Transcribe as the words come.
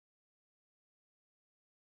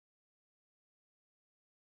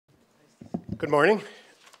Good morning.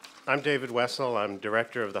 I'm David Wessel. I'm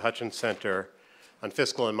director of the Hutchins Center on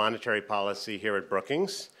Fiscal and Monetary Policy here at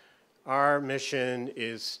Brookings. Our mission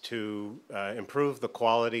is to improve the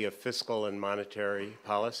quality of fiscal and monetary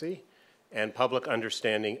policy and public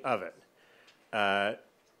understanding of it.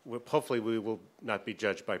 Hopefully we will not be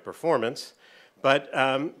judged by performance, but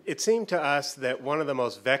it seemed to us that one of the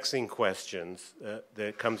most vexing questions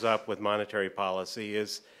that comes up with monetary policy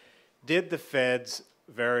is, did the Fed's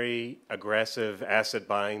very aggressive asset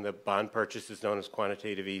buying, the bond purchases known as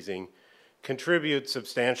quantitative easing, contribute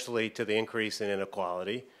substantially to the increase in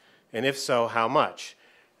inequality? And if so, how much?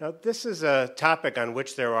 Now, this is a topic on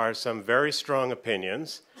which there are some very strong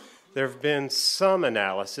opinions. There have been some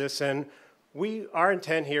analysis, and our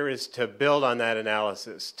intent here is to build on that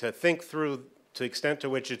analysis, to think through to the extent to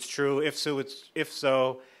which it's true. If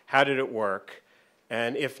so, how did it work?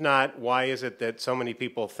 And if not, why is it that so many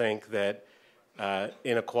people think that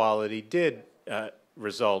inequality did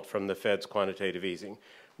result from the Fed's quantitative easing?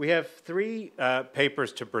 We have three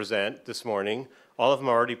papers to present this morning. All of them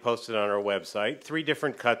are already posted on our website, three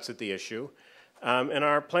different cuts at the issue. And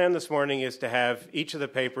our plan this morning is to have each of the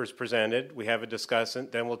papers presented. We have a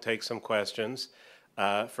discussant, then we'll take some questions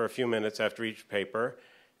for a few minutes after each paper.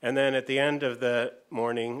 And then at the end of the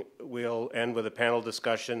morning, we'll end with a panel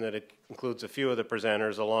discussion that includes a few of the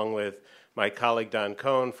presenters, along with my colleague Don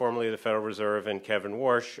Cohn, formerly of the Federal Reserve, and Kevin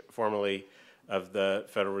Warsh, formerly of the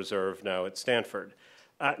Federal Reserve, now at Stanford.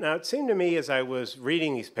 Now, it seemed to me as I was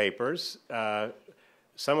reading these papers,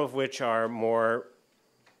 some of which are more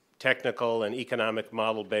technical and economic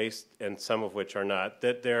model-based, and some of which are not,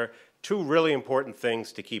 that there are two really important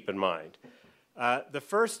things to keep in mind. The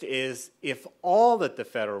first is, if all that the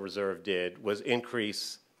Federal Reserve did was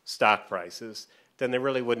increase stock prices, then there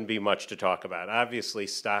really wouldn't be much to talk about. Obviously,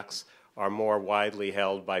 stocks are more widely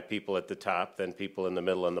held by people at the top than people in the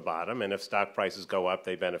middle and the bottom, and if stock prices go up,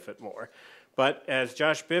 they benefit more. But as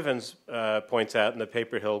Josh Bivens points out in the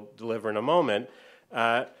paper he'll deliver in a moment,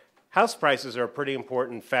 house prices are a pretty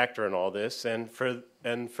important factor in all this, and for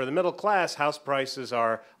the middle class, house prices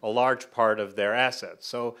are a large part of their assets.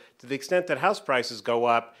 So to the extent that house prices go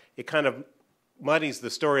up, it kind of muddies the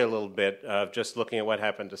story a little bit of just looking at what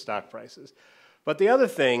happened to stock prices. But the other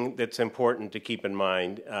thing that's important to keep in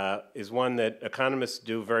mind is one that economists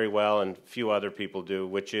do very well and few other people do,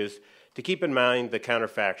 which is to keep in mind the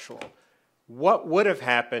counterfactual. What would have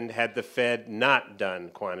happened had the Fed not done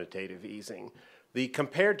quantitative easing? The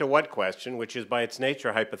compared to what question, which is by its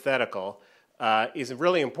nature hypothetical, is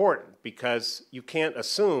really important because you can't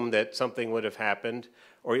assume that something would have happened,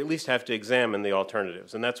 or you at least have to examine the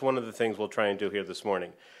alternatives. And that's one of the things we'll try and do here this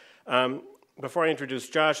morning. Before I introduce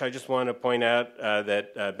Josh, I just want to point out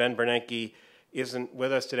that Ben Bernanke isn't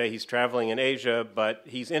with us today. He's traveling in Asia, but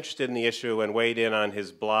he's interested in the issue and weighed in on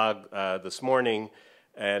his blog this morning.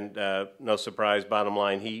 And no surprise, bottom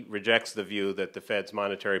line, he rejects the view that the Fed's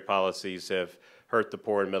monetary policies have hurt the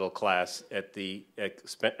poor and middle class at the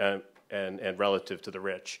and relative to the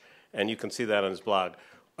rich. And you can see that on his blog.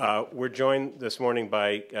 We're joined this morning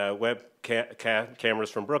by web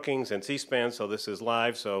cameras from Brookings and C-SPAN, so this is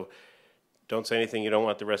live, so don't say anything you don't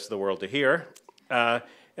want the rest of the world to hear. And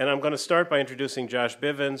I'm going to start by introducing Josh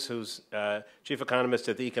Bivens, who's chief economist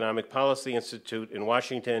at the Economic Policy Institute in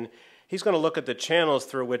Washington. He's going to look at the channels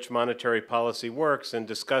through which monetary policy works and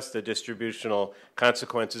discuss the distributional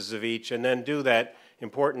consequences of each, and then do that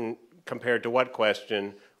important compared to what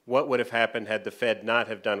question, what would have happened had the Fed not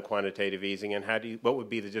have done quantitative easing, and what would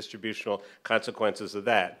be the distributional consequences of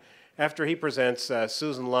that. After he presents,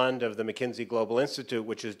 Susan Lund of the McKinsey Global Institute,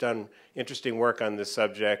 which has done interesting work on this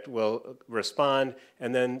subject, will respond,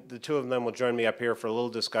 and then the two of them will join me up here for a little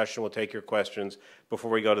discussion. We'll take your questions before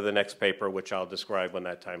we go to the next paper, which I'll describe when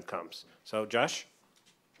that time comes. So, Josh?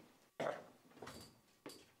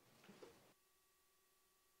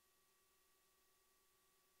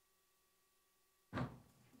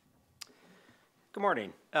 Good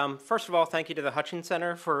morning. First of all, thank you to the Hutchins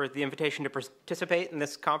Center for the invitation to participate in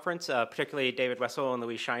this conference, particularly David Wessel and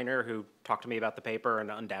Louise Scheiner, who talked to me about the paper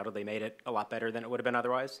and undoubtedly made it a lot better than it would have been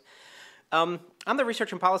otherwise. I'm the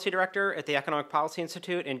Research and Policy Director at the Economic Policy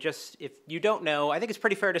Institute, and just if you don't know, I think it's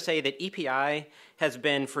pretty fair to say that EPI has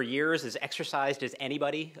been for years as exercised as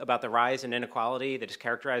anybody about the rise in inequality that has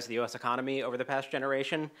characterized the U.S. economy over the past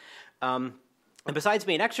generation. And besides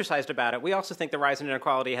being exercised about it, we also think the rise in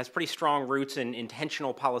inequality has pretty strong roots in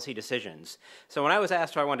intentional policy decisions. So when I was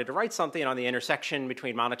asked if I wanted to write something on the intersection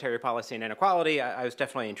between monetary policy and inequality, I was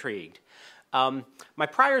definitely intrigued. My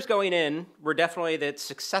priors going in were definitely that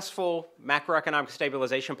successful macroeconomic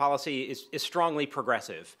stabilization policy is strongly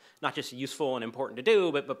progressive, not just useful and important to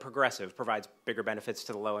do, but progressive, provides bigger benefits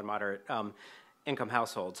to the low and moderate income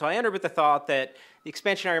households. So I entered with the thought that the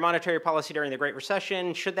expansionary monetary policy during the Great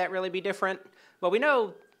Recession, should that really be different? Well, we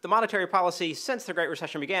know the monetary policy since the Great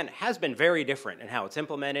Recession began has been very different in how it's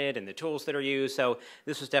implemented and the tools that are used, so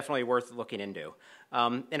this was definitely worth looking into.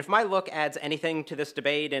 And if my look adds anything to this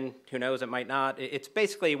debate, and who knows, it might not, it's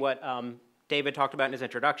basically what David talked about in his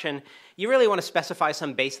introduction. You really want to specify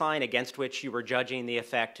some baseline against which you were judging the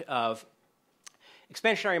effect of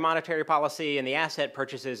expansionary monetary policy and the asset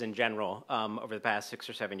purchases in general over the past 6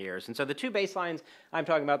 or 7 years. And so the two baselines I'm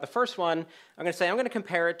talking about, the first one, I'm going to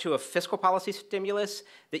compare it to a fiscal policy stimulus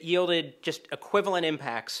that yielded just equivalent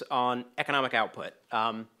impacts on economic output.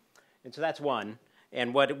 And so that's one.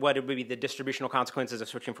 And what would be the distributional consequences of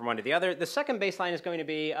switching from one to the other. The second baseline is going to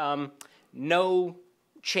be no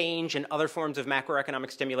change in other forms of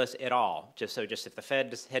macroeconomic stimulus at all. Just if the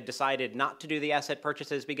Fed had decided not to do the asset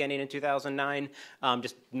purchases beginning in 2009,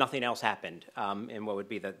 just nothing else happened, and what would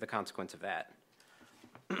be the consequence of that.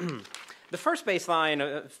 The first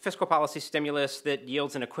baseline, fiscal policy stimulus that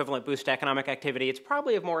yields an equivalent boost to economic activity, it's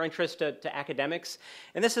probably of more interest to academics.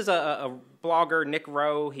 And this is a blogger, Nick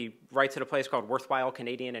Rowe. He writes at a place called Worthwhile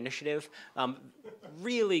Canadian Initiative.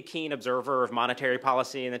 Really keen observer of monetary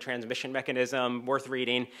policy and the transmission mechanism, worth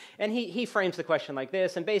reading. And he frames the question like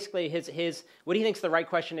this. And basically what he thinks the right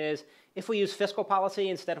question is, if we use fiscal policy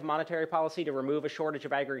instead of monetary policy to remove a shortage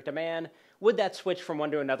of aggregate demand, would that switch from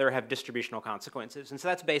one to another have distributional consequences? And so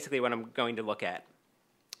that's basically what I'm going to look at.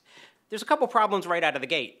 There's a couple problems right out of the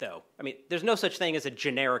gate, though. I mean, there's no such thing as a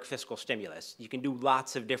generic fiscal stimulus. You can do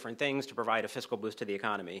lots of different things to provide a fiscal boost to the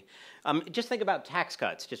economy. Just think about tax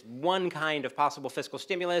cuts, just one kind of possible fiscal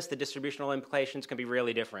stimulus. The distributional implications can be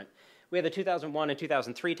really different. We had the 2001 and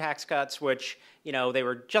 2003 tax cuts, which, they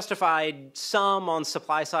were justified some on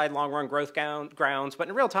supply-side long-run growth grounds, but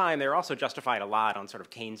in real time, they were also justified a lot on sort of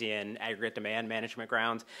Keynesian aggregate demand management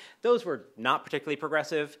grounds. Those were not particularly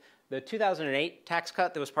progressive. The 2008 tax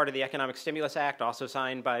cut that was part of the Economic Stimulus Act, also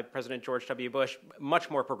signed by President George W. Bush, much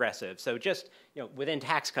more progressive. So just within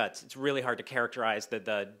tax cuts, it's really hard to characterize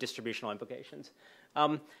the distributional implications.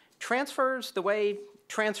 Transfers, the way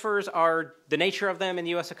transfers are the nature of them in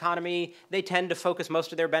the U.S. economy, they tend to focus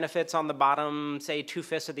most of their benefits on the bottom, say,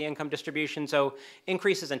 2/5 of the income distribution. So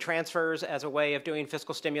increases in transfers as a way of doing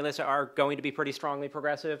fiscal stimulus are going to be pretty strongly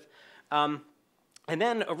progressive. And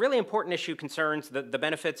then a really important issue concerns the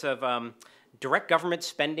benefits of direct government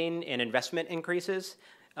spending and investment increases,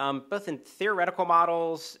 both in theoretical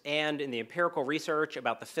models and in the empirical research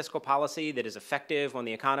about the fiscal policy that is effective when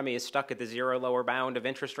the economy is stuck at the zero lower bound of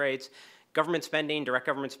interest rates. Government spending, direct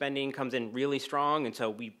government spending comes in really strong, and so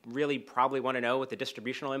we really probably want to know what the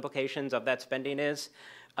distributional implications of that spending is.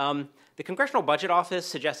 The Congressional Budget Office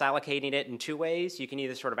suggests allocating it in two ways. You can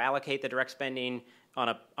either sort of allocate the direct spending on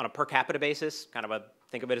a per capita basis,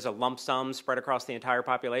 think of it as a lump sum spread across the entire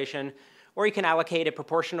population, or you can allocate it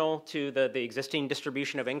proportional to the existing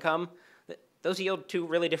distribution of income. Those yield two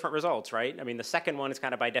really different results, right? I mean, the second one is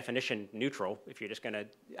kind of by definition neutral if you're just going to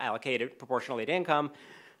allocate it proportionally to income.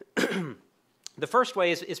 The first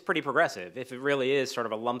way is pretty progressive if it really is sort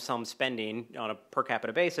of a lump sum spending on a per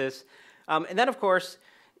capita basis. And then, of course,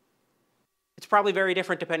 it's probably very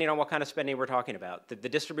different depending on what kind of spending we're talking about. The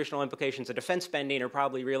distributional implications of defense spending are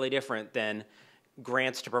probably really different than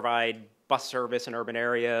grants to provide bus service in urban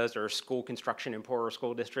areas or school construction in poorer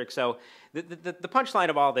school districts. So the punchline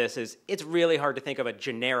of all this is it's really hard to think of a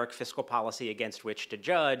generic fiscal policy against which to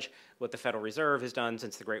judge what the Federal Reserve has done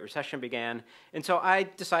since the Great Recession began. And so I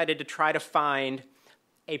decided to try to find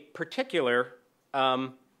a particular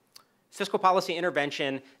fiscal policy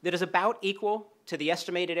intervention that is about equal to the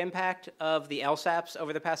estimated impact of the LSAPs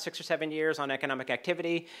over the past 6 or 7 years on economic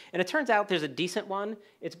activity. And it turns out there's a decent one.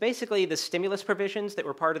 It's basically the stimulus provisions that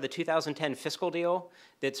were part of the 2010 fiscal deal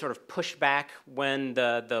that sort of pushed back when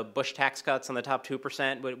the Bush tax cuts on the top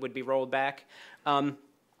 2% would be rolled back. And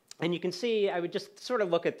you can see, I would just sort of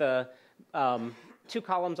look at the two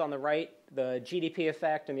columns on the right, the GDP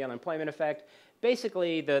effect and the unemployment effect.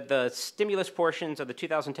 Basically, the stimulus portions of the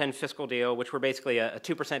 2010 fiscal deal, which were basically a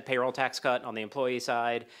 2% payroll tax cut on the employee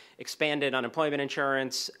side, expanded unemployment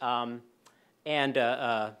insurance, and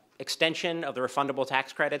extension of the refundable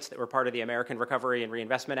tax credits that were part of the American Recovery and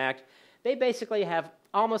Reinvestment Act, they basically have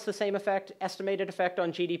almost the same effect, estimated effect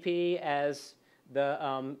on GDP as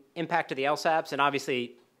the impact of the LSAPs. And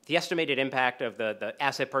obviously, the estimated impact of the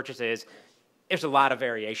asset purchases there's a lot of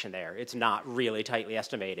variation there. It's not really tightly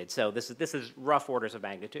estimated. So this is rough orders of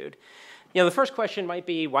magnitude. The first question might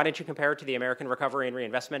be, why didn't you compare it to the American Recovery and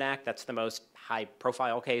Reinvestment Act? That's the most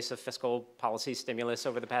high-profile case of fiscal policy stimulus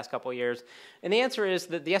over the past couple of years. And the answer is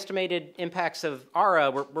that the estimated impacts of ARA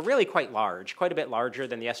were really quite large, quite a bit larger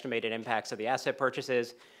than the estimated impacts of the asset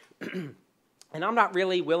purchases. And I'm not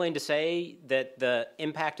really willing to say that the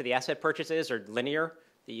impact of the asset purchases are linear,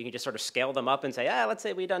 that you can just sort of scale them up and say, let's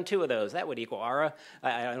say we've done 2 of those. That would equal ARA.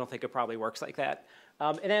 I don't think it probably works like that.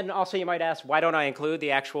 And then also you might ask, why don't I include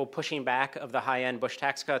the actual pushing back of the high-end Bush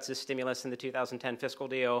tax cuts as stimulus in the 2010 fiscal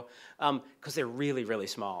deal? Because they're really, really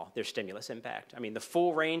small, their stimulus impact. I mean, the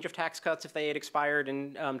full range of tax cuts, if they had expired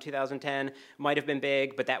in 2010, might have been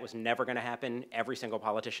big, but that was never going to happen. Every single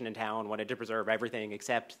politician in town wanted to preserve everything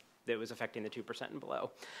except that it was affecting the 2% and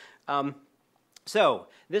below. So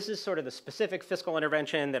this is sort of the specific fiscal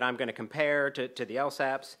intervention that I'm going to compare to the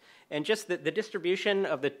LSAPs. And just the distribution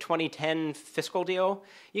of the 2010 fiscal deal,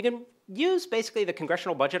 you can use basically the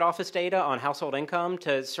Congressional Budget Office data on household income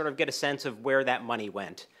to sort of get a sense of where that money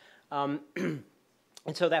went. And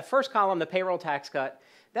so that first column, the payroll tax cut,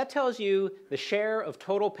 that tells you the share of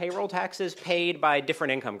total payroll taxes paid by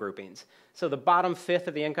different income groupings. So the bottom fifth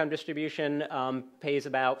of the income distribution pays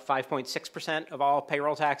about 5.6% of all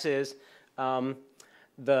payroll taxes.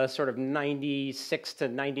 The sort of 96 to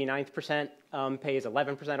 99% pays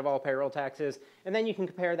 11% of all payroll taxes. And then you can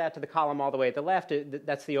compare that to the column all the way at the left.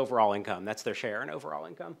 That's the overall income. That's their share in overall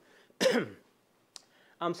income.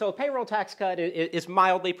 So a payroll tax cut is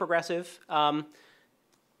mildly progressive.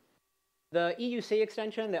 The EUC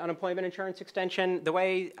extension, the unemployment insurance extension, the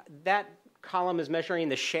way that column is measuring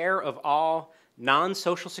the share of all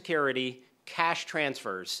non-Social Security cash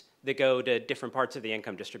transfers that go to different parts of the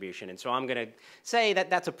income distribution. And so I'm going to say that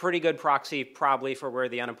that's a pretty good proxy probably for where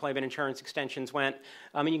the unemployment insurance extensions went.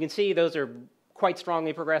 And you can see those are quite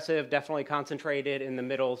strongly progressive, definitely concentrated in the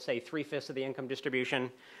middle, say 3/5 of the income distribution.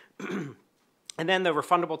 And then the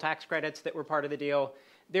refundable tax credits that were part of the deal,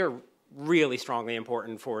 they're really strongly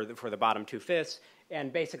important for the bottom 2/5.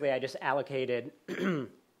 And basically I just allocated,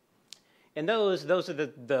 and those are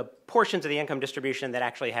the portions of the income distribution that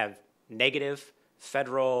actually have negative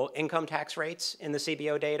federal income tax rates in the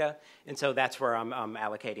CBO data, and so that's where I'm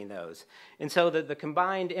allocating those. And so the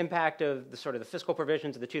combined impact of the sort of the fiscal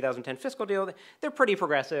provisions of the 2010 fiscal deal, they're pretty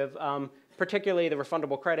progressive, particularly the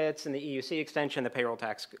refundable credits and the EUC extension, the payroll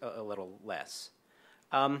tax a little less.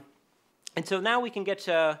 And so now we can get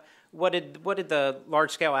to what did the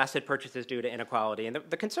large-scale asset purchases do to inequality? And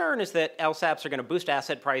the concern is that LSAPs are going to boost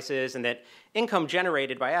asset prices and that income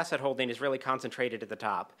generated by asset holding is really concentrated at the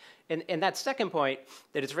top. And that second point,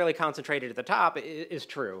 that it's really concentrated at the top, is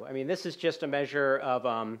true. I mean, this is just a measure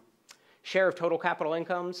of share of total capital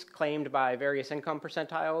incomes claimed by various income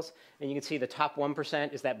percentiles. And you can see the top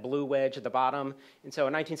 1% is that blue wedge at the bottom. And so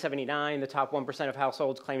in 1979, the top 1% of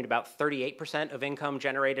households claimed about 38% of income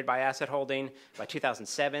generated by asset holding. By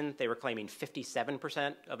 2007, they were claiming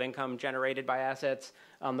 57% of income generated by assets.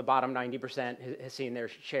 The bottom 90% has seen their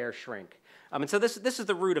share shrink. And so this is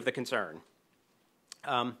the root of the concern.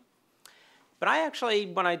 But I actually,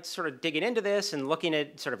 when I sort of digging into this and looking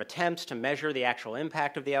at sort of attempts to measure the actual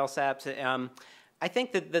impact of the LSAPs, I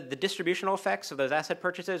think that the distributional effects of those asset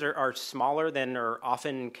purchases are smaller than are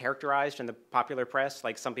often characterized in the popular press.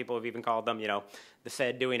 Like some people have even called them, the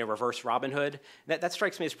Fed doing a reverse Robin Hood. That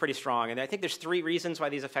strikes me as pretty strong. And I think there's 3 reasons why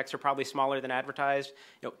these effects are probably smaller than advertised.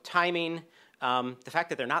 Timing, the fact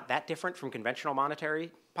that they're not that different from conventional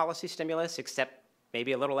monetary policy stimulus, except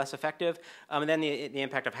maybe a little less effective, and then the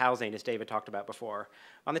impact of housing, as David talked about before.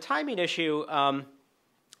 On the timing issue,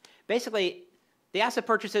 basically, the asset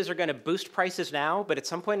purchases are going to boost prices now, but at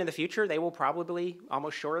some point in the future, they will probably,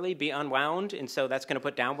 almost surely, be unwound, and so that's going to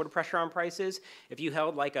put downward pressure on prices. If you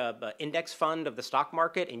held like an index fund of the stock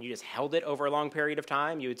market and you just held it over a long period of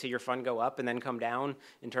time, you would see your fund go up and then come down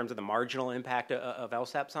in terms of the marginal impact of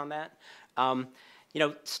LSAPs on that.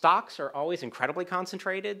 Stocks are always incredibly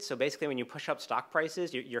concentrated, so basically when you push up stock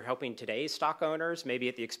prices, you're helping today's stock owners, maybe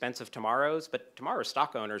at the expense of tomorrow's, but tomorrow's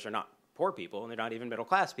stock owners are not poor people, and they're not even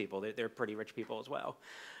middle-class people. They're pretty rich people as well.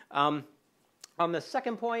 On the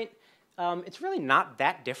second point, it's really not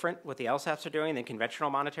that different what the LSAPs are doing than conventional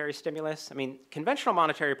monetary stimulus. I mean, conventional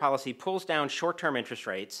monetary policy pulls down short-term interest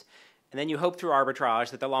rates, and then you hope through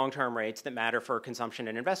arbitrage that the long-term rates that matter for consumption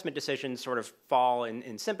and investment decisions sort of fall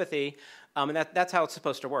in sympathy, and that's how it's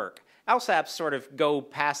supposed to work. LSAPs sort of go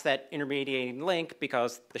past that intermediating link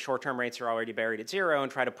because the short-term rates are already buried at zero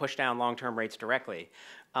and try to push down long-term rates directly.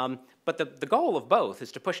 But the goal of both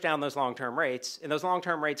is to push down those long-term rates, and those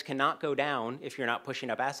long-term rates cannot go down if you're not pushing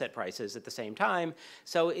up asset prices at the same time.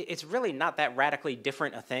 So it's really not that radically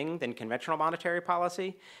different a thing than conventional monetary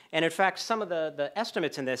policy. And in fact, some of the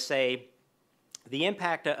estimates in this say the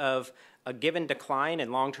impact of a given decline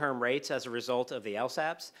in long-term rates as a result of the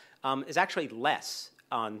LSAPs is actually less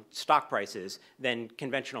on stock prices than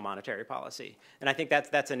conventional monetary policy. And I think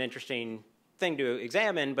that's an interesting thing to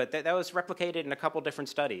examine, but that was replicated in a couple different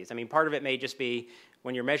studies. I mean, part of it may just be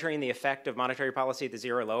when you're measuring the effect of monetary policy at the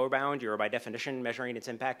zero lower bound, you're by definition measuring its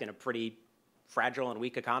impact in a pretty fragile and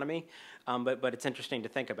weak economy, but it's interesting to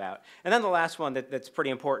think about. And then the last one that's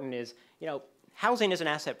pretty important is, you know, housing is an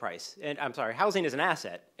asset price, and I'm sorry, housing is an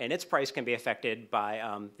asset, and its price can be affected by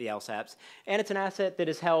the LSAPs, and it's an asset that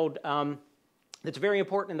is held, that's very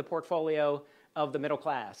important in the portfolio of the middle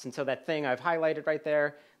class. And so that thing I've highlighted right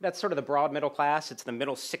there, that's sort of the broad middle class. It's the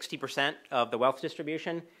middle 60% of the wealth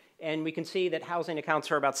distribution. And we can see that housing accounts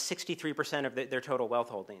for about 63% of their total wealth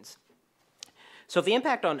holdings. So if the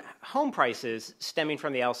impact on home prices stemming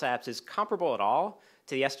from the LSAPs is comparable at all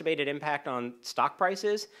to the estimated impact on stock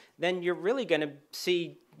prices, then you're really going to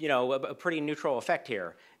see, you know, a pretty neutral effect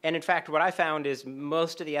here. And in fact, what I found is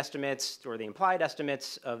most of the estimates, or the implied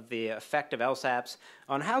estimates, of the effect of LSAPs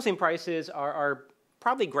on housing prices are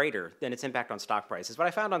probably greater than its impact on stock prices. What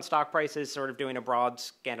I found on stock prices, sort of doing a broad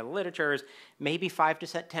scan of the literature, is maybe 5 to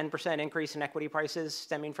 10% increase in equity prices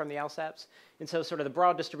stemming from the LSAPs. And so sort of the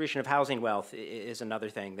broad distribution of housing wealth is another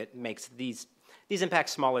thing that makes these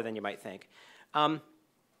impacts smaller than you might think.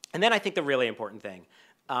 And then I think the really important thing,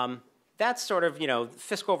 that's sort of, you know,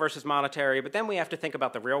 fiscal versus monetary, but then we have to think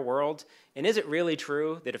about the real world. And is it really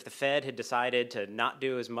true that if the Fed had decided to not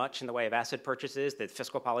do as much in the way of asset purchases, that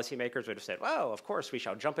fiscal policymakers would have said, well, of course, we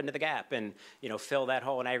shall jump into the gap and, you know, fill that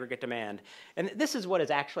hole in aggregate demand? And this is what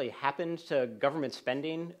has actually happened to government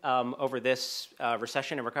spending over this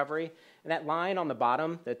recession and recovery. And that line on the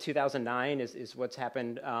bottom, the 2009, is what's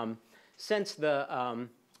happened since the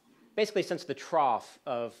basically since the trough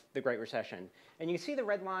of the Great Recession. And you can see the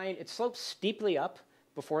red line, it slopes steeply up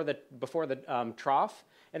before the trough.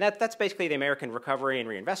 And that's basically the American Recovery and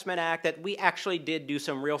Reinvestment Act, that we actually did do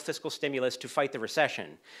some real fiscal stimulus to fight the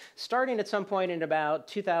recession. Starting at some point in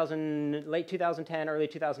about late 2010, early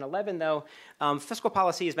 2011, though, fiscal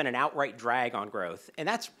policy has been an outright drag on growth. And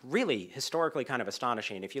that's really historically kind of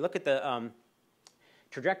astonishing. If you look at the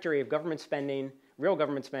trajectory of government spending, real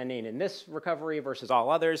government spending in this recovery versus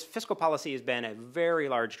all others, fiscal policy has been a very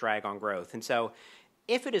large drag on growth. And so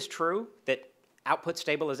if it is true that output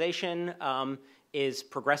stabilization is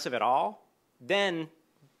progressive at all, then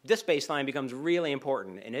this baseline becomes really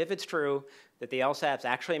important. And if it's true that the LSAPs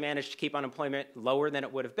actually managed to keep unemployment lower than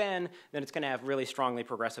it would have been, then it's going to have really strongly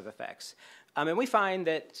progressive effects. And we find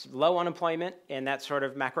that low unemployment and that sort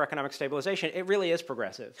of macroeconomic stabilization, it really is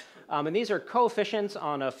progressive. And these are coefficients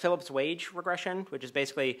on a Phillips wage regression, which is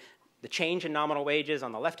basically the change in nominal wages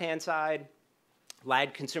on the left-hand side,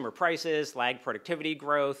 lagged consumer prices, lagged productivity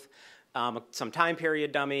growth, some time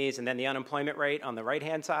period dummies, and then the unemployment rate on the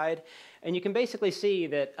right-hand side. And you can basically see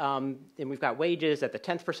that, and we've got wages at the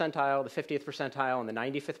 10th percentile, the 50th percentile, and the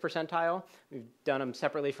 95th percentile. We've done them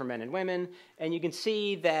separately for men and women. And you can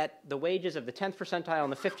see that the wages of the 10th percentile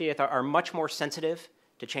and the 50th are much more sensitive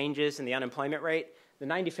to changes in the unemployment rate. The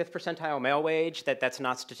 95th percentile male wage, that's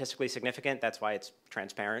not statistically significant. That's why it's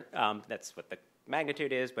transparent. That's what the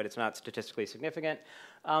magnitude is, but it's not statistically significant.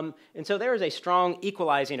 And so there is a strong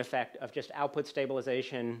equalizing effect of just output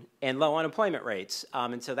stabilization and low unemployment rates.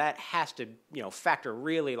 And so that has to, you know, factor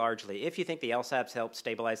really largely. If you think the LSAPs helped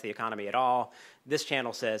stabilize the economy at all, this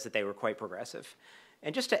channel says that they were quite progressive.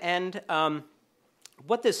 And just to end,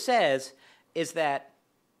 what this says is that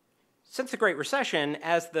since the Great Recession,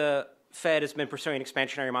 as the Fed has been pursuing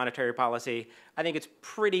expansionary monetary policy, I think it's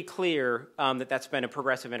pretty clear that that's been a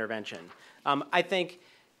progressive intervention. I think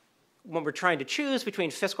when we're trying to choose between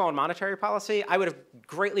fiscal and monetary policy, I would have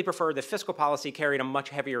greatly preferred that fiscal policy carried a much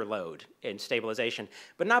heavier load in stabilization,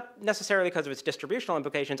 but not necessarily because of its distributional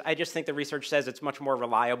implications. I just think the research says it's much more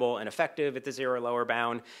reliable and effective at the zero lower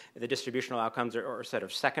bound. The distributional outcomes are sort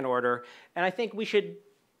of second order. And I think we should,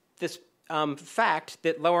 this fact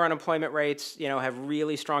that lower unemployment rates, you know, have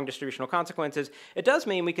really strong distributional consequences, it does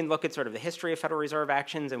mean we can look at sort of the history of Federal Reserve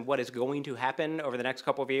actions and what is going to happen over the next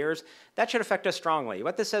couple of years. That should affect us strongly.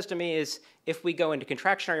 What this says to me is if we go into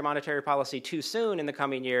contractionary monetary policy too soon in the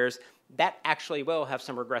coming years, that actually will have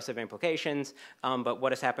some regressive implications. But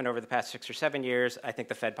what has happened over the past 6 or 7 years, I think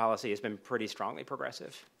the Fed policy has been pretty strongly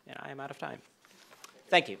progressive. And I am out of time.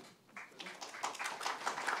 Thank you.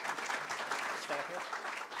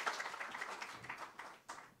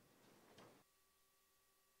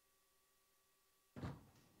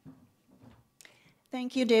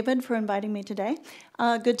 Thank you, David, for inviting me today.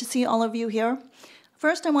 Good to see all of you here.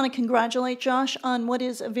 First, I want to congratulate Josh on what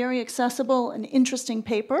is a very accessible and interesting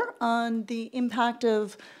paper on the impact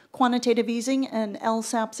of quantitative easing and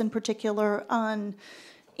LSAPs in particular on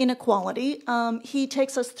inequality. He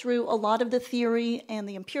takes us through a lot of the theory and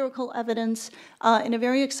the empirical evidence in a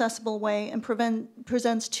very accessible way and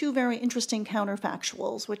presents two very interesting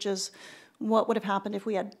counterfactuals, which is what would have happened if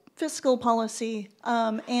we had fiscal policy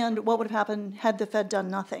and what would have happened had the Fed done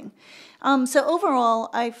nothing. So overall,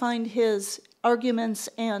 I find his arguments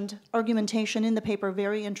and argumentation in the paper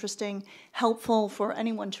very interesting, helpful for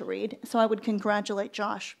anyone to read. So I would congratulate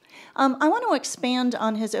Josh. I want to expand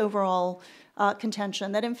on his overall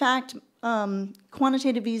contention that, in fact,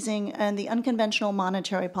 quantitative easing and the unconventional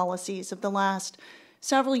monetary policies of the last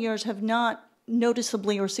several years have not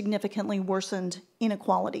noticeably or significantly worsened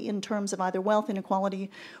inequality in terms of either wealth inequality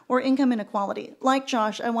or income inequality. Like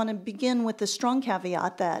Josh, I want to begin with the strong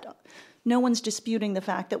caveat that no one's disputing the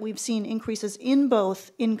fact that we've seen increases in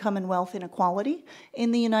both income and wealth inequality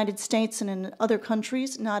in the United States and in other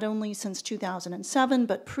countries, not only since 2007,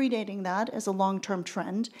 but predating that as a long-term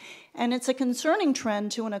trend. And it's a concerning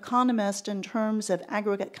trend to an economist in terms of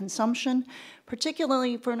aggregate consumption,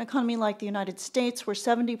 particularly for an economy like the United States, where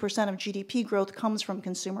 70% of GDP growth comes from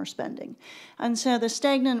consumer spending. And so the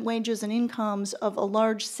stagnant wages and incomes of a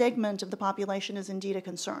large segment of the population is indeed a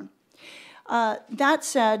concern. That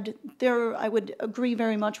said, I would agree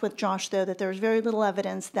very much with Josh, though, that there's very little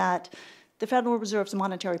evidence that the Federal Reserve's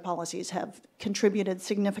monetary policies have contributed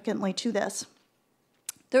significantly to this.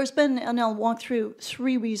 There's been, and I'll walk through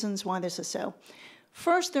three reasons why this is so.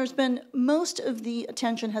 First, most of the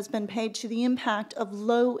attention has been paid to the impact of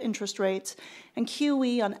low interest rates and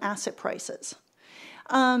QE on asset prices.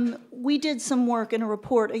 We did some work in a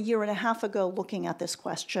report a year and a half ago looking at this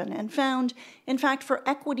question and found, in fact, for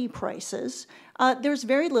equity prices, there's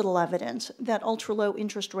very little evidence that ultra-low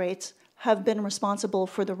interest rates have been responsible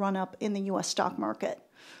for the run-up in the U.S. stock market.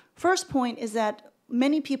 First point is that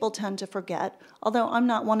many people tend to forget, although I'm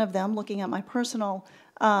not one of them looking at my personal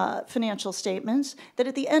financial statements, that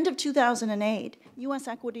at the end of 2008, U.S.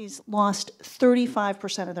 equities lost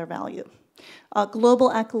 35% of their value.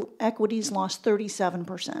 Global equities lost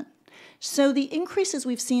 37%. So the increases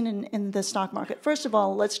we've seen in the stock market, first of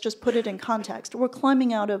all, let's just put it in context. We're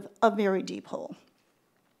climbing out of a very deep hole.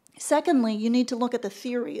 Secondly, you need to look at the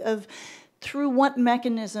theory of through what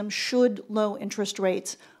mechanism should low interest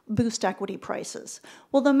rates boost equity prices?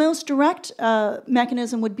 Well, the most direct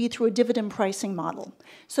mechanism would be through a dividend pricing model.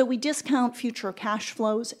 So we discount future cash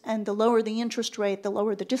flows, and the lower the interest rate, the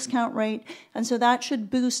lower the discount rate, and so that should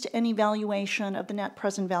boost any valuation of the net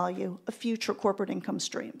present value of future corporate income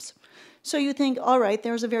streams. So you think, all right,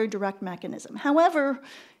 there's a very direct mechanism. However,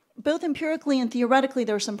 both empirically and theoretically,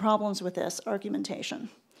 there are some problems with this argumentation.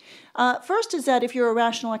 First is that if you're a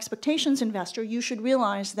rational expectations investor, you should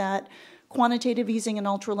realize that quantitative easing and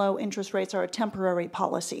ultra-low interest rates are a temporary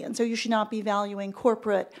policy, and so you should not be valuing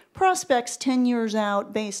corporate prospects 10 years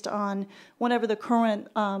out based on whatever the current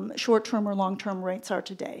short-term or long-term rates are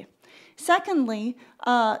today. Secondly,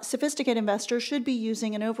 sophisticated investors should be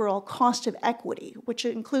using an overall cost of equity, which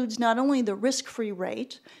includes not only the risk-free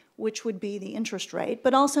rate, which would be the interest rate,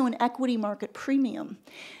 but also an equity market premium.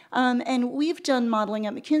 And we've done modeling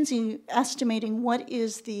at McKinsey estimating what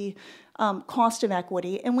is the cost of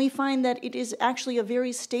equity, and we find that it is actually a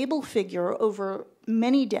very stable figure over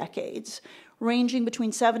many decades, ranging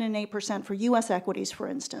between 7 and 8% for U.S. equities, for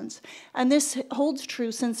instance. And this holds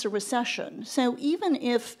true since the recession. So even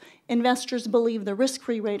if investors believe the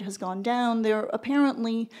risk-free rate has gone down, they're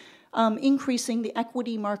apparently increasing the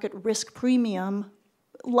equity market risk premium,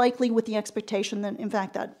 likely with the expectation that, in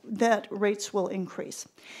fact, that rates will increase.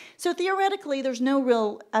 So theoretically, there's no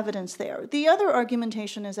real evidence there. The other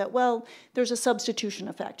argumentation is that, well, there's a substitution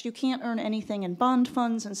effect. You can't earn anything in bond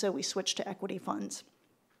funds, and so we switch to equity funds.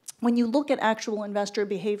 When you look at actual investor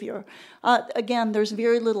behavior, again, there's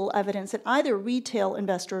very little evidence that either retail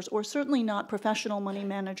investors or certainly not professional money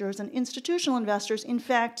managers and institutional investors, in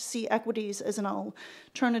fact, see equities as an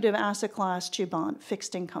alternative asset class to bond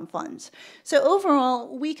fixed income funds. So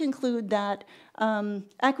overall, we conclude that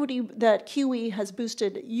that QE has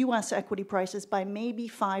boosted U.S. equity prices by maybe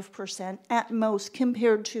 5% at most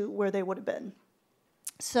compared to where they would have been.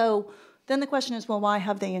 So then the question is, well, why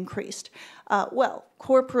have they increased? Well,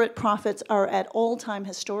 corporate profits are at all-time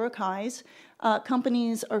historic highs.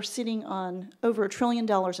 Companies are sitting on over $1 trillion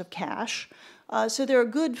of cash. So there are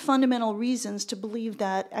good fundamental reasons to believe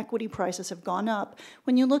that equity prices have gone up.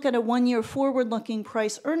 When you look at a one-year forward-looking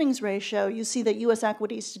price-earnings ratio, you see that U.S.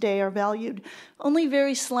 equities today are valued only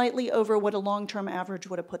very slightly over what a long-term average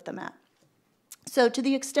would have put them at. So to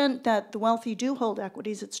the extent that the wealthy do hold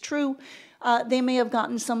equities, it's true, they may have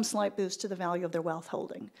gotten some slight boost to the value of their wealth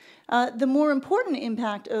holding. The more important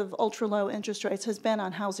impact of ultra-low interest rates has been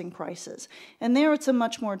on housing prices. And there it's a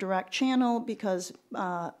much more direct channel because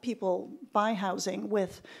people buy housing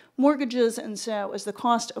with mortgages, and so as the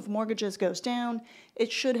cost of mortgages goes down,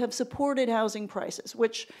 it should have supported housing prices,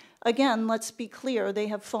 which, again, let's be clear, they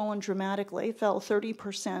have fallen dramatically, fell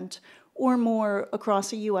 30% or more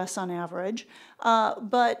across the U.S. on average,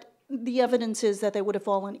 but the evidence is that they would have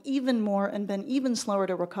fallen even more and been even slower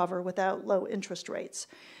to recover without low interest rates.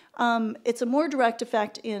 It's a more direct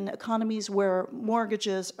effect in economies where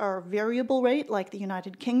mortgages are variable rate, like the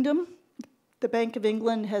United Kingdom. The Bank of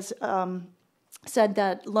England has said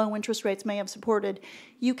that low interest rates may have supported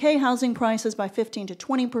UK housing prices by 15 to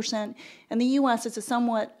 20%. In the US, it's a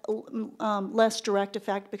somewhat less direct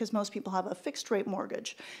effect because most people have a fixed rate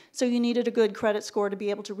mortgage. So you needed a good credit score to be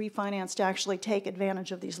able to refinance to actually take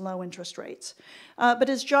advantage of these low interest rates. But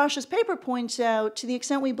as Josh's paper points out, to the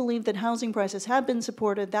extent we believe that housing prices have been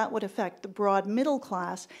supported, that would affect the broad middle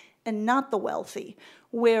class and not the wealthy,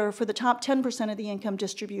 where for the top 10% of the income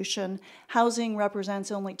distribution, housing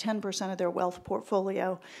represents only 10% of their wealth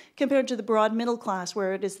portfolio, compared to the broad middle class,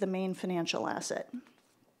 where it is the main financial asset.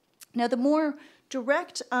 Now, the more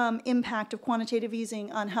direct impact of quantitative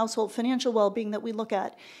easing on household financial well-being that we look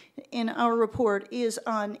at in our report is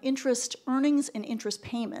on interest earnings and interest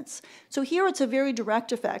payments. So here it's a very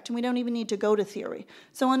direct effect, and we don't even need to go to theory.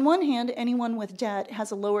 So on one hand, anyone with debt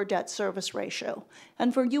has a lower debt service ratio.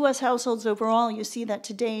 And for U.S. households overall, you see that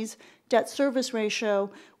today's debt service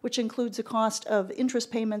ratio, which includes the cost of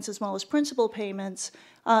interest payments as well as principal payments,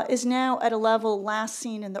 is now at a level last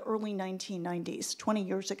seen in the early 1990s, 20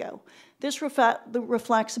 years ago. This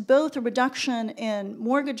reflects both a reduction in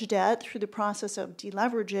mortgage debt through the process of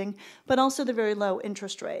deleveraging, but also the very low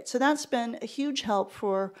interest rate. So that's been a huge help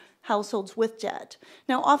for households with debt.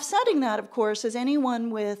 Now, offsetting that, of course, is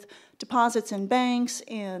anyone with deposits in banks,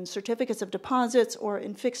 in certificates of deposits, or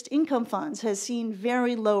in fixed income funds has seen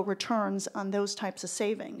very low returns on those types of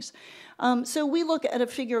savings. So we look at a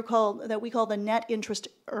figure that we call the net interest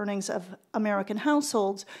earnings of American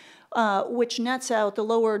households, which nets out the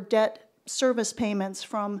lower debt service payments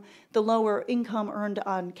from the lower income earned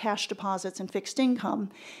on cash deposits and fixed income.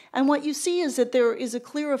 And what you see is that there is a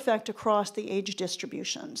clear effect across the age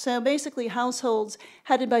distribution. So basically, households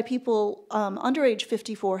headed by people under age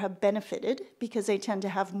 54 have benefited because they tend to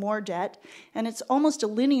have more debt, and it's almost a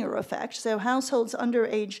linear effect. So households under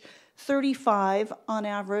age 35, on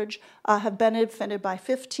average, have benefited by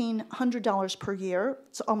 $1,500 per year.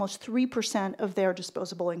 It's almost 3% of their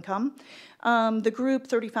disposable income. The group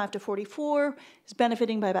 35 to 44 is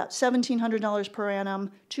benefiting by about $1,700 per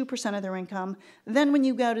annum, 2% of their income. Then when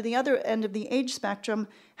you go to the other end of the age spectrum,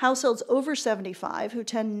 households over 75, who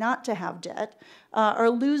tend not to have debt, are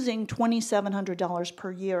losing $2,700 per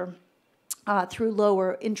year. Through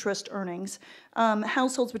lower interest earnings.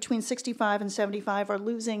 Households between 65 and 75 are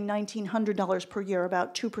losing $1,900 per year,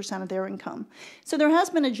 about 2% of their income. So there has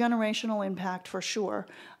been a generational impact for sure.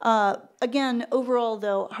 Again, overall,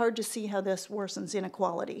 though, hard to see how this worsens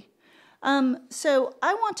inequality. So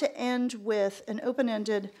I want to end with an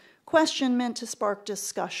open-ended question meant to spark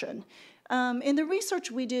discussion. In the research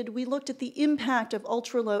we did, we looked at the impact of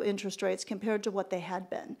ultra-low interest rates compared to what they had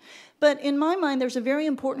been. But in my mind, there's a very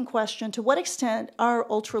important question: to what extent are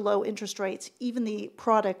ultra-low interest rates even the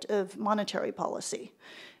product of monetary policy?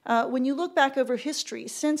 When you look back over history,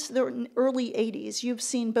 since the early 80s, you've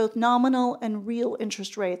seen both nominal and real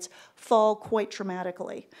interest rates fall quite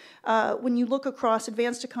dramatically. When you look across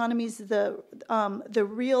advanced economies, the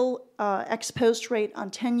real ex-post rate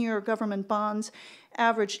on 10-year government bonds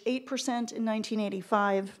averaged 8% in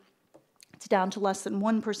 1985. It's down to less than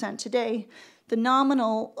 1% today. The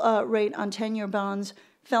nominal rate on 10-year bonds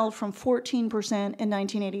fell from 14% in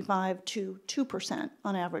 1985 to 2%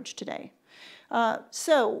 on average today.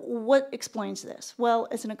 So what explains this? Well,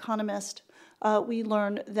 as an economist, we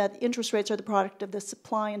learned that interest rates are the product of the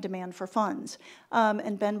supply and demand for funds.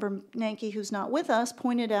 And Ben Bernanke, who's not with us,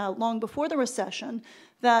 pointed out long before the recession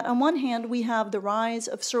that on one hand, we have the rise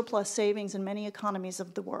of surplus savings in many economies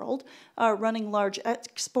of the world, running large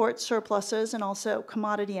export surpluses and also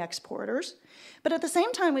commodity exporters. But at the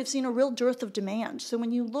same time, we've seen a real dearth of demand. So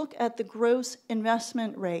when you look at the gross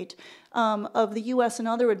investment rate of the U.S. and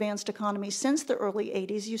other advanced economies since the early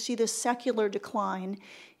 80s, you see this secular decline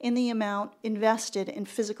in the amount invested in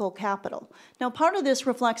physical capital. Now, part of this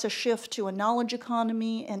reflects a shift to a knowledge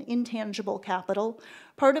economy and intangible capital.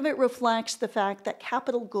 Part of it reflects the fact that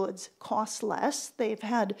capital goods cost less. They've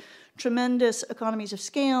had tremendous economies of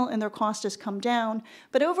scale and their cost has come down.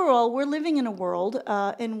 But overall, we're living in a world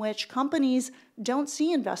in which companies don't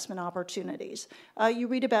see investment opportunities. You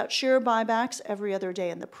read about share buybacks every other day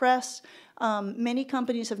in the press. Many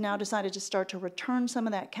companies have now decided to start to return some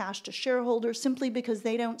of that cash to shareholders simply because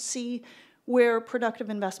they don't see where productive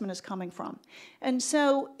investment is coming from. And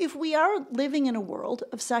so if we are living in a world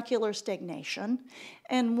of secular stagnation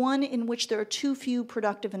and one in which there are too few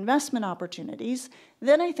productive investment opportunities,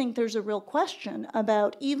 then I think there's a real question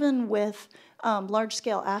about, even with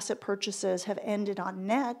large-scale asset purchases have ended on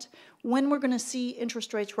net, when we're going to see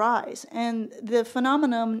interest rates rise. And the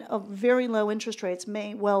phenomenon of very low interest rates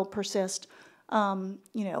may well persist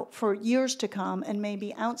for years to come and may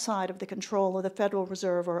be outside of the control of the Federal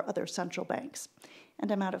Reserve or other central banks. And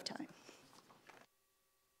I'm out of time.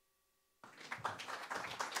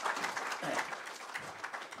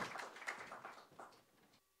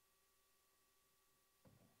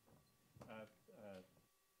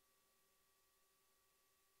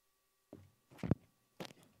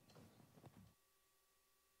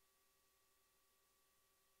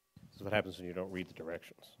 This is what happens when you don't read the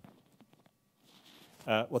directions.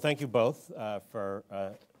 Well, thank you both for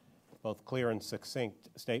both clear and succinct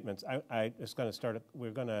statements. I was going to start. I'm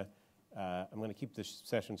going to keep this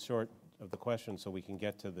session short of the questions so we can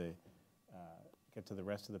get to the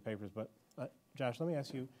rest of the papers. But Josh, let me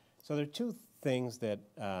ask you. So there are two things that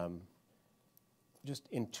just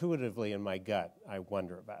intuitively in my gut I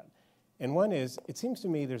wonder about, and one is, it seems to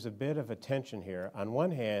me there's a bit of a tension here. On one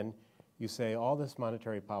hand, you say all this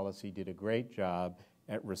monetary policy did a great job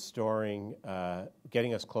at restoring,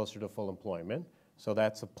 getting us closer to full employment, so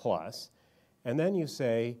that's a plus. And then you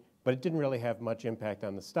say, but it didn't really have much impact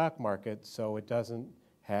on the stock market, so it doesn't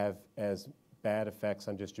have as bad effects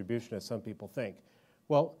on distribution as some people think.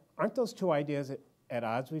 Well, aren't those two ideas at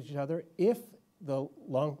odds with each other? If the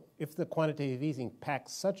quantitative easing packed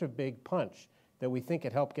such a big punch that we think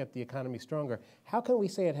it helped get the economy stronger, how can we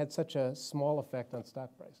say it had such a small effect on stock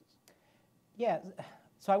prices? Yeah.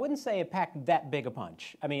 So I wouldn't say it packed that big a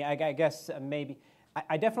punch. I mean, I guess maybe,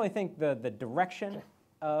 I definitely think the direction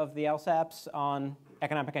of the LSAPs on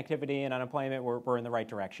economic activity and unemployment were in the right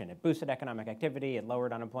direction. It boosted economic activity, it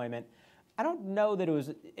lowered unemployment. I don't know that it was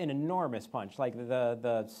an enormous punch. Like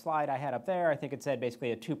the slide I had up there, I think it said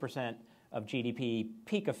basically a 2% of GDP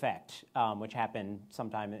peak effect, which happened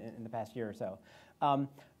sometime in the past year or so.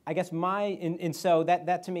 I guess so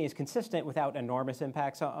that to me is consistent without enormous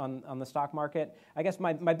impacts on the stock market. I guess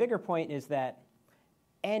my bigger point is that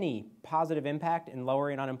any positive impact in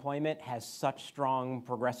lowering unemployment has such strong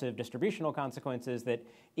progressive distributional consequences that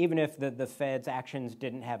even if the Fed's actions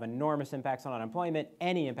didn't have enormous impacts on unemployment,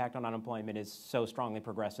 any impact on unemployment is so strongly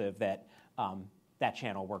progressive that that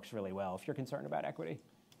channel works really well if you're concerned about equity.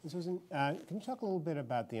 Susan, can you talk a little bit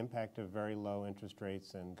about the impact of very low interest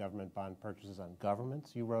rates and government bond purchases on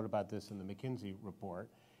governments? You wrote about this in the McKinsey report.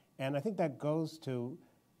 And I think that goes to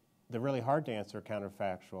the really hard to answer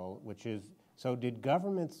counterfactual, which is, so did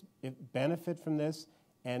governments benefit from this?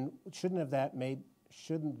 And shouldn't that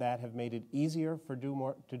have made it easier to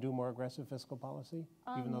do more aggressive fiscal policy,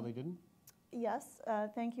 even though they didn't? Yes,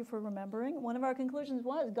 thank you for remembering. One of our conclusions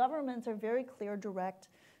was governments are very clear, direct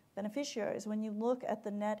beneficiaries. When you look at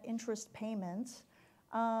the net interest payments,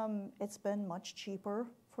 it's been much cheaper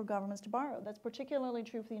for governments to borrow. That's particularly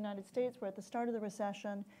true for the United States, where at the start of the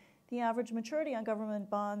recession, the average maturity on government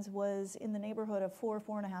bonds was in the neighborhood of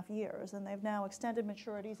 4.5 years, and they've now extended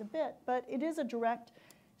maturities a bit. But it is a direct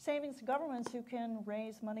savings to governments who can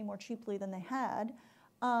raise money more cheaply than they had.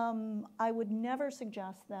 I would never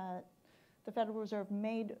suggest that the Federal Reserve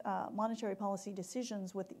made monetary policy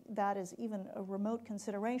decisions with that as even a remote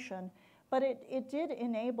consideration, but it did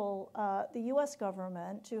enable the U.S.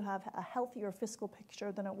 government to have a healthier fiscal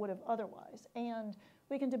picture than it would have otherwise. And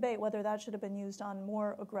we can debate whether that should have been used on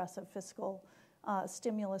more aggressive fiscal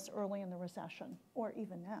stimulus early in the recession, or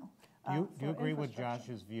even now. Do you agree with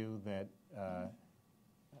Josh's view that,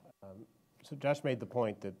 so Josh made the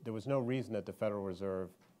point that there was no reason that the Federal Reserve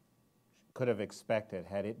could have expected,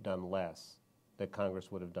 had it done less, that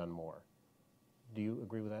Congress would have done more. Do you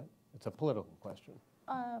agree with that? It's a political question.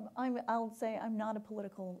 I'll say I'm not a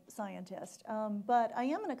political scientist, but I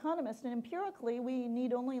am an economist, and empirically we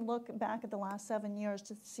need only look back at the last 7 years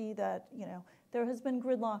to see that, there has been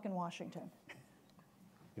gridlock in Washington.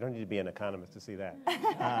 You don't need to be an economist to see that.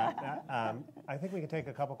 I think we can take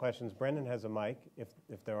a couple questions. Brendan has a mic,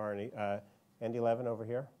 if there are any. Andy Levin over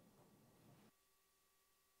here.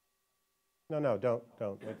 No, don't.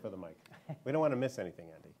 Wait for the mic. We don't want to miss anything,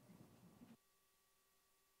 Andy.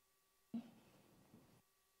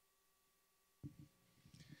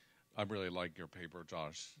 I really like your paper,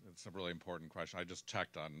 Josh. It's a really important question. I just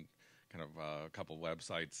checked on kind of a couple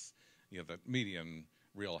websites. The median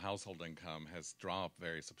real household income has dropped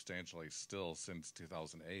very substantially still since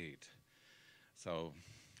 2008. So,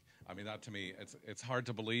 I mean, that to me, it's hard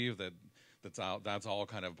to believe that that's all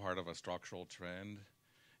kind of part of a structural trend.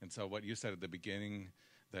 And so what you said at the beginning,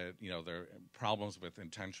 that there are problems with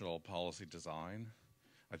intentional policy design,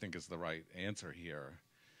 I think is the right answer here.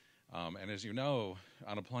 And as you know,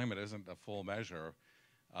 unemployment isn't a full measure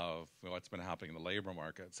of what's been happening in the labor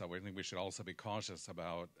market. So I think we should also be cautious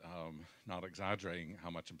about not exaggerating how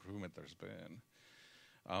much improvement there's been.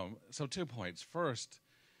 So 2 points. First,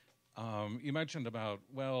 you mentioned about,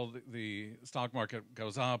 well, the stock market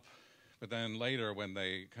goes up, but then later when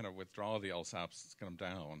they kind of withdraw the LSAPs, it's going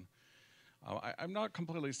down. I'm not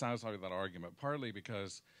completely satisfied with that argument, partly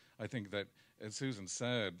because I think that, as Susan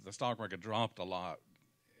said, the stock market dropped a lot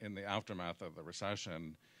in the aftermath of the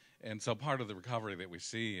recession. And so part of the recovery that we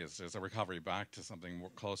see is a recovery back to something more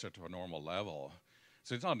closer to a normal level.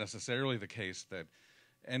 So it's not necessarily the case that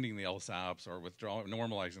ending the LSAPs or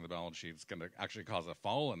normalizing the balance sheet is going to actually cause a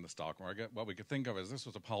fall in the stock market. What we could think of is this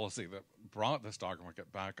was a policy that brought the stock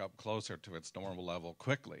market back up closer to its normal level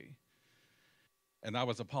quickly. And that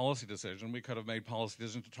was a policy decision. We could have made policy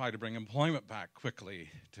decisions to try to bring employment back quickly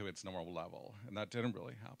to its normal level, and that didn't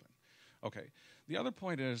really happen. Okay, the other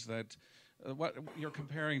point is that what you're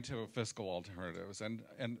comparing to fiscal alternatives, and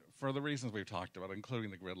for the reasons we've talked about,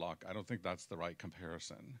 including the gridlock, I don't think that's the right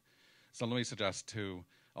comparison. So let me suggest 2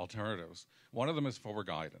 alternatives. One of them is forward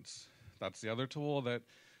guidance. That's the other tool that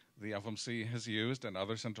the FOMC has used and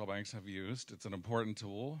other central banks have used. It's an important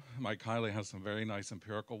tool. Mike Kiley has some very nice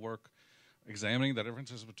empirical work examining the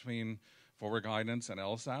differences between forward guidance and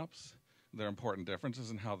LSAPs. There are important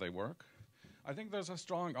differences in how they work. I think there's a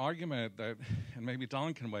strong argument that, and maybe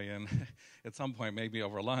Don can weigh in at some point, maybe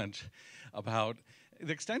over lunch, about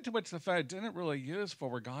the extent to which the Fed didn't really use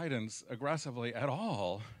forward guidance aggressively at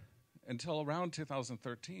all until around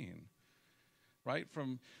 2013, right?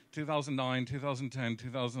 From 2009, 2010,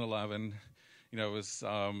 2011, it was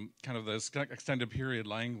kind of this extended period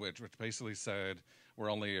language, which basically said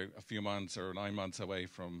we're only a few months or 9 months away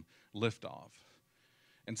from liftoff.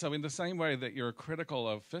 And so in the same way that you're critical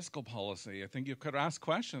of fiscal policy, I think you could ask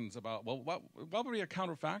questions about, well, what would be a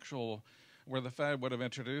counterfactual where the Fed would have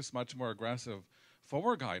introduced much more aggressive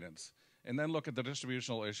forward guidance, and then look at the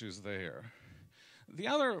distributional issues there. The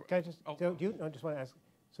other... Can I just, I just want to ask,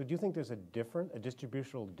 so do you think there's a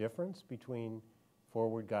distributional difference between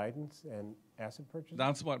forward guidance and asset purchase?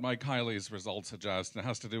 That's what Mike Kiley's results suggest, and it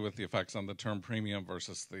has to do with the effects on the term premium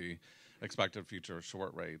versus the expected future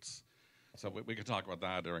short rates. So we could talk about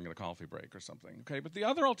that during the coffee break or something. Okay, but the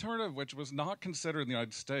other alternative, which was not considered in the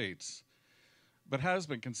United States, but has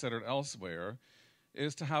been considered elsewhere,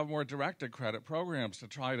 is to have more directed credit programs to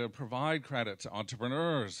try to provide credit to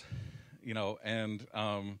entrepreneurs, and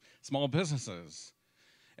small businesses.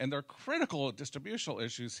 And there are critical distributional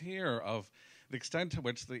issues here of the extent to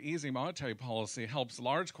which the easy monetary policy helps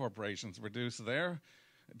large corporations reduce their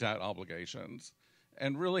debt obligations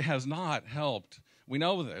and really has not helped. We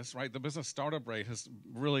know this, right? The business startup rate has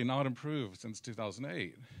really not improved since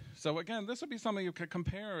 2008. So again, this would be something you could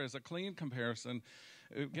compare as a clean comparison,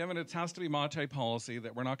 given it has to be monetary policy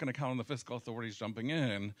that we're not going to count on the fiscal authorities jumping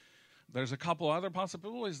in. There's a couple other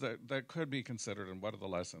possibilities that could be considered, and what are the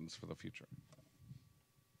lessons for the future?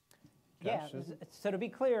 Yeah, so to be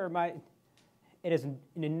clear, it is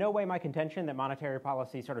in no way my contention that monetary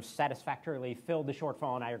policy sort of satisfactorily filled the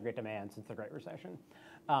shortfall in aggregate demand since the Great Recession.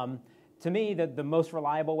 To me, the most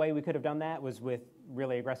reliable way we could have done that was with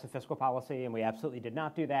really aggressive fiscal policy, and we absolutely did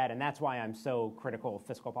not do that, and that's why I'm so critical of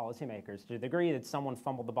fiscal policymakers. To the degree that someone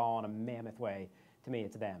fumbled the ball in a mammoth way, to me,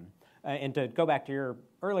 it's them. And to go back to your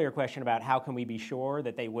earlier question about how can we be sure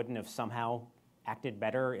that they wouldn't have somehow acted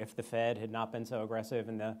better if the Fed had not been so aggressive,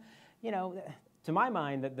 and to my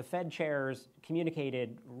mind, that the Fed chairs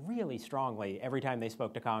communicated really strongly every time they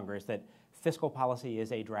spoke to Congress that fiscal policy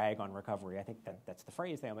is a drag on recovery. I think that's the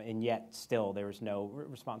phrase, and yet still there was no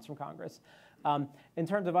response from Congress. In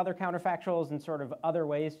terms of other counterfactuals and sort of other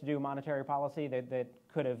ways to do monetary policy that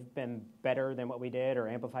could have been better than what we did or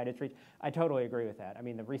amplified its reach, I totally agree with that. I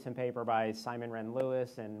mean, the recent paper by Simon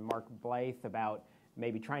Wren-Lewis and Mark Blythe about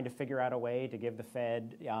maybe trying to figure out a way to give the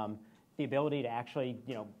Fed the ability to actually,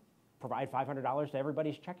 provide $500 to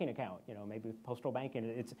everybody's checking account, maybe with postal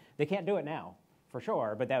banking. They can't do it now for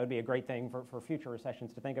sure, but that would be a great thing for future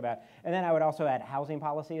recessions to think about. And then I would also add housing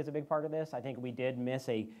policy is a big part of this. I think we did miss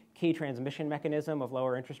a key transmission mechanism of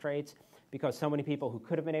lower interest rates because so many people who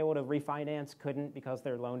could have been able to refinance couldn't because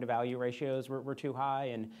their loan-to-value ratios were too high.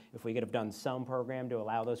 And if we could have done some program to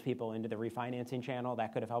allow those people into the refinancing channel,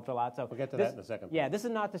 that could have helped a lot. So we'll get to that in a second. Yeah, this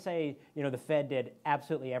is not to say the Fed did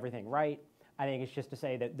absolutely everything right. I think it's just to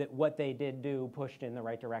say that what they did do pushed in the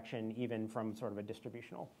right direction, even from sort of a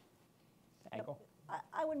distributional angle.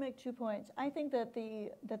 I would make 2 points. I think that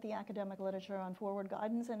the academic literature on forward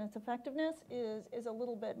guidance and its effectiveness is a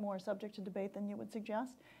little bit more subject to debate than you would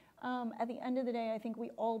suggest. At the end of the day, I think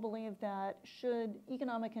we all believe that should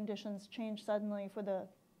economic conditions change suddenly for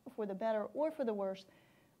the better or for the worse,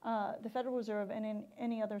 the Federal Reserve and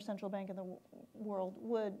any other central bank in the world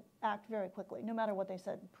would act very quickly, no matter what they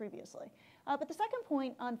said previously. But the second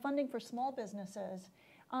point on funding for small businesses,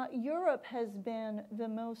 Europe has been the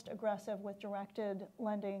most aggressive with directed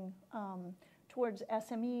lending towards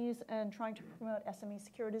SMEs and trying to promote SME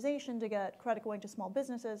securitization to get credit going to small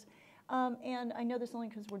businesses. And I know this only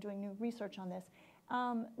because we're doing new research on this.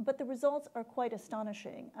 But the results are quite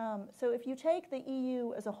astonishing. So if you take the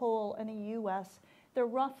EU as a whole and the US, they're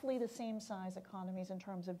roughly the same size economies in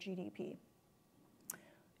terms of GDP.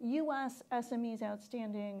 US SMEs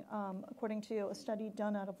outstanding, according to a study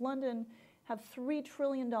done out of London, have $3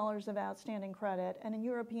 trillion of outstanding credit, and in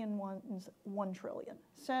European ones, $1 trillion.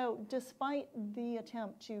 So despite the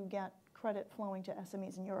attempt to get credit flowing to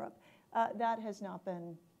SMEs in Europe, that has not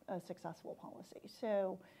been a successful policy.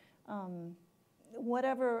 So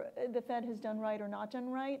whatever the Fed has done right or not done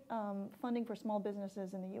right, funding for small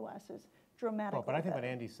businesses in the US is dramatically Well, but I think what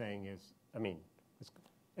Andy's saying is,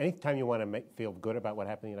 anytime you want to feel good about what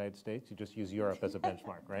happened in the United States, you just use Europe as a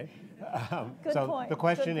benchmark, right? Good point. The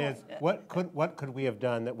question is, what could we have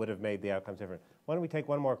done that would have made the outcomes different? Why don't we take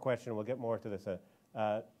one more question? We'll get more to this.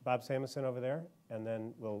 Bob Samuelson over there, and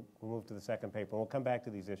then we'll move to the second paper. We'll come back to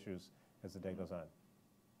these issues as the day goes on.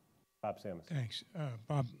 Bob Samuelson. Thanks.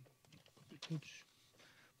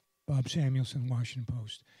 Bob Samuelson, Washington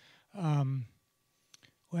Post.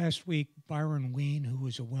 Last week, Byron Wien, who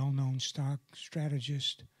was a well-known stock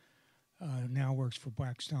strategist, now works for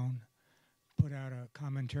Blackstone, put out a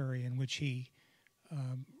commentary in which he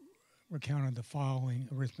recounted the following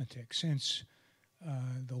arithmetic. Since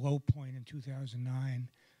the low point in 2009,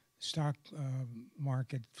 the stock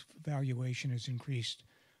market valuation has increased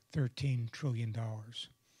 $13 trillion.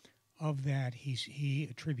 Of that, he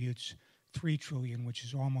attributes $3 trillion, which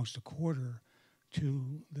is almost a quarter,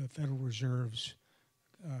 to the Federal Reserve's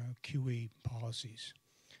QE policies.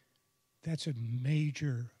 That's a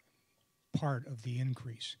major part of the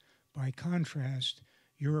increase. By contrast,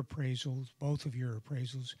 your appraisals, both of your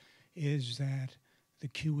appraisals, is that the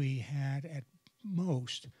QE had at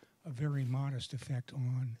most a very modest effect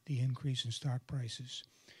on the increase in stock prices.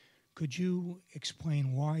 Could you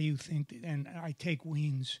explain why you think, and I take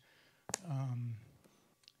Wien's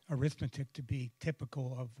arithmetic to be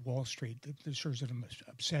typical of Wall Street, there's sort of an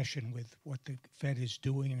obsession with what the Fed is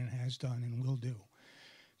doing and has done and will do.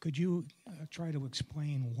 Could you try to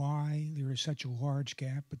explain why there is such a large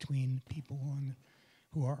gap between people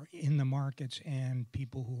who are in the markets and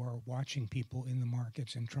people who are watching people in the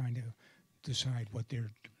markets and trying to decide what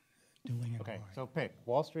they're doing and okay, why? so pick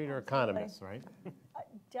Wall Street or economists, right?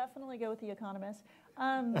 Definitely go with the economists.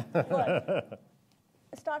 Look,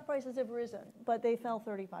 stock prices have risen, but they fell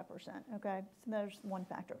 35%, okay? So there's one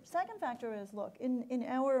factor. Second factor is, look, in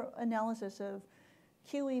our analysis of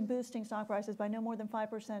QE boosting stock prices by no more than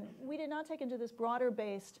 5%, we did not take into this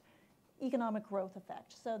broader-based economic growth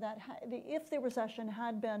effect. So that if the recession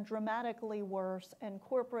had been dramatically worse and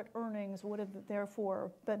corporate earnings would have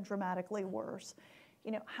therefore been dramatically worse,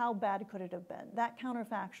 how bad could it have been? That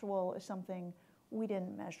counterfactual is something we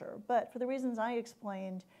didn't measure. But for the reasons I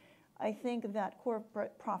explained, I think that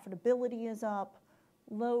corporate profitability is up.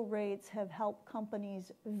 Low rates have helped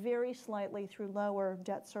companies very slightly through lower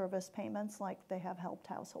debt service payments, like they have helped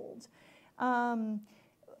households.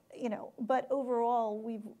 But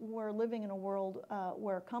overall, we're living in a world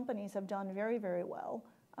where companies have done very, very well,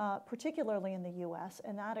 particularly in the U.S.,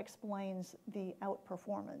 and that explains the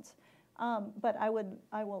outperformance. But I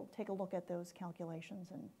will take a look at those calculations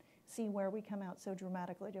and see where we come out so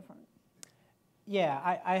dramatically different.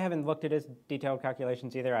 Yeah, I haven't looked at his detailed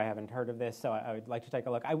calculations either. I haven't heard of this, so I would like to take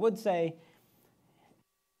a look. I would say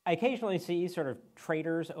I occasionally see sort of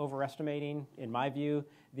traders overestimating, in my view,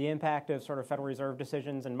 the impact of sort of Federal Reserve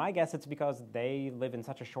decisions, and my guess it's because they live in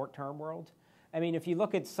such a short-term world. I mean, if you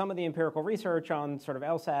look at some of the empirical research on sort of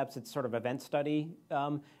LSAPs, it's sort of event study,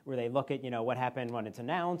 where they look at, what happened when it's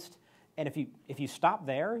announced, And if you stop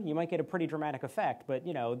there, you might get a pretty dramatic effect. But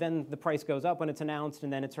then the price goes up when it's announced,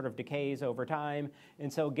 and then it sort of decays over time.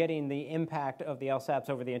 And so getting the impact of the LSAPs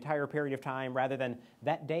over the entire period of time, rather than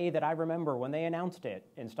that day that I remember when they announced it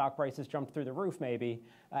and stock prices jumped through the roof, maybe,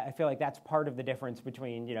 I feel like that's part of the difference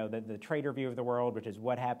between the trader view of the world, which is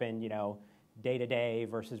what happened day to day,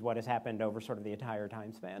 versus what has happened over sort of the entire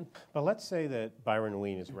time span. But let's say that Byron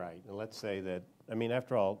Wien is right, and let's say that,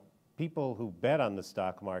 after all, people who bet on the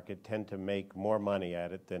stock market tend to make more money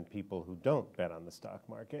at it than people who don't bet on the stock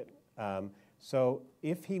market. So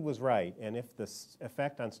if he was right, and if the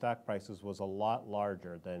effect on stock prices was a lot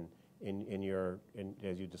larger than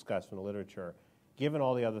as you discussed from the literature, given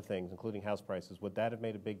all the other things, including house prices, would that have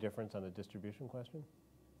made a big difference on the distribution question?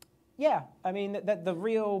 Yeah, the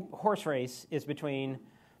real horse race is between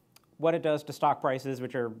what it does to stock prices,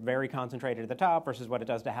 which are very concentrated at the top, versus what it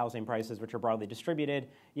does to housing prices, which are broadly distributed.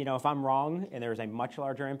 If I'm wrong and there's a much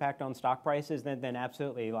larger impact on stock prices, then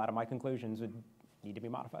absolutely a lot of my conclusions would need to be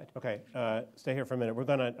modified. Okay, stay here for a minute.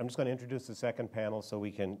 I'm just going to introduce the second panel so we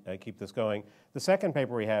can keep this going. The second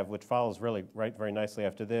paper we have, which follows really right very nicely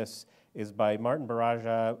after this, is by Martin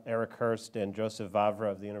Baraja, Eric Hurst, and Joseph Vavra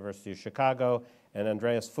of the University of Chicago, and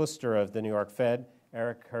Andreas Fuster of the New York Fed.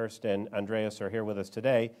 Eric Hurst and Andreas are here with us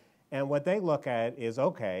today. And what they look at is,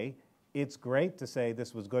 okay, it's great to say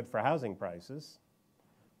this was good for housing prices,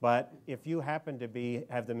 but if you happen to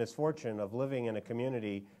have the misfortune of living in a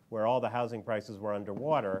community where all the housing prices were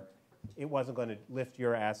underwater, it wasn't going to lift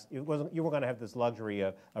your ass. You were going to have this luxury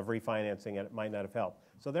of refinancing, and it might not have helped.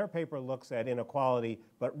 So their paper looks at inequality,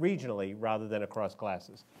 but regionally rather than across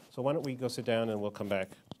classes. So why don't we go sit down, and we'll come back.